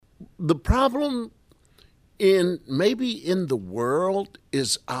the problem maybe in the world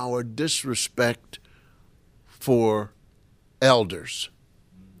is our disrespect for elders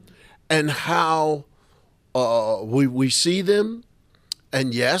and how we see them,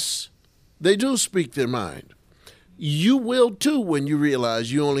 and yes, they do speak their mind. You will too when you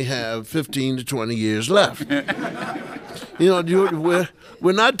realize you only have 15 to 20 years left.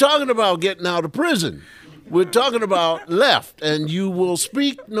 We're not talking about getting out of prison. We're talking about left, and you will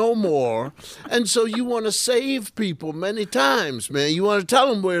speak no more. And so you want to save people many times, man. You want to tell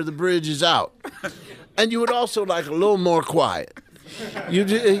them where the bridge is out. And you would also like a little more quiet.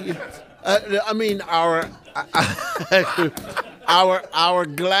 Our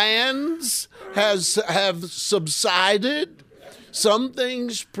glands have subsided. Some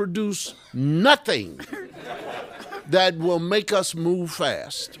things produce nothing that will make us move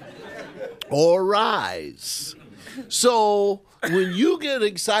fast or rise. So when you get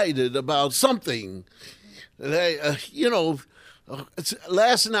excited about something, last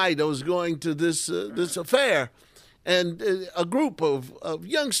night I was going to this affair, and a group of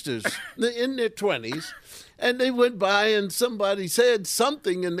youngsters in their 20s, and they went by and somebody said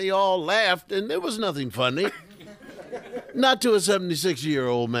something and they all laughed, and there was nothing funny. Not to a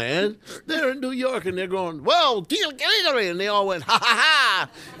 76-year-old man. They're in New York and they're going, well, and they all went, ha, ha, ha.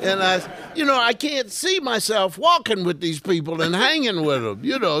 And I can't see myself walking with these people and hanging with them.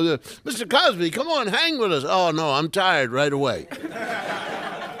 Mr. Cosby, come on, hang with us. Oh, no, I'm tired right away.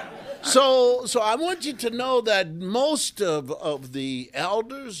 So I want you to know that most of the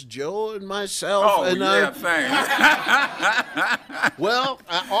elders, Joe and myself, thanks. Well,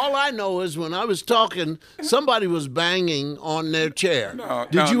 all I know is when I was talking, somebody was banging on their chair.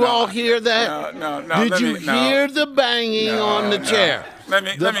 Did you all hear that? No. Did you hear the banging on the chair? Let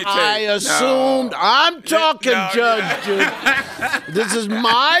me tell you. I assumed. I'm talking, Judge. This is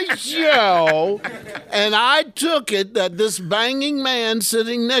my show, and I took it that this banging man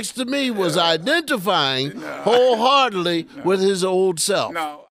sitting next to me was identifying wholeheartedly with his old self. No.